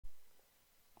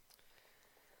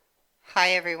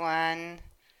Hi, everyone.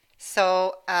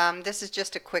 This is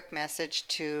just a quick message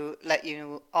to let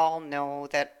you all know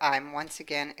that I'm once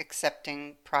again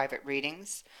accepting private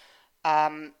readings.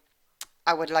 Um,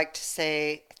 I would like to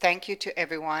say thank you to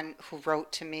everyone who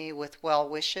wrote to me with well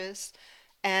wishes,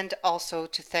 and also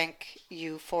to thank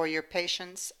you for your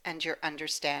patience and your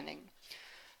understanding.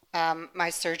 My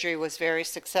surgery was very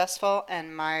successful,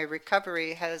 and my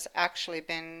recovery has actually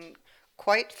been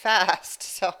quite fast.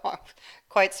 So I'm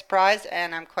quite surprised,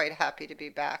 and I'm quite happy to be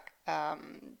back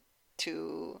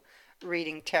to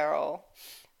reading tarot.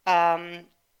 Um,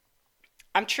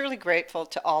 I'm truly grateful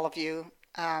to all of you,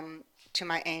 to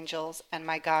my angels and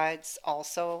my guides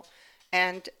also,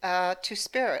 and to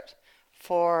Spirit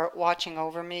for watching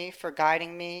over me, for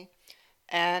guiding me,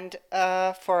 and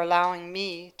for allowing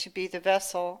me to be the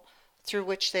vessel through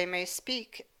which they may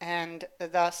speak and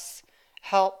thus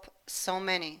help so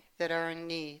many that are in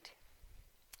need.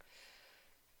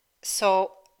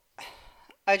 So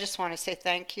I just want to say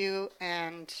thank you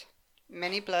and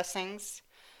many blessings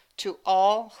to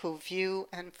all who view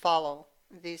and follow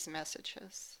these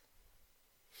messages.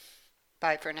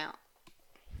 Bye for now.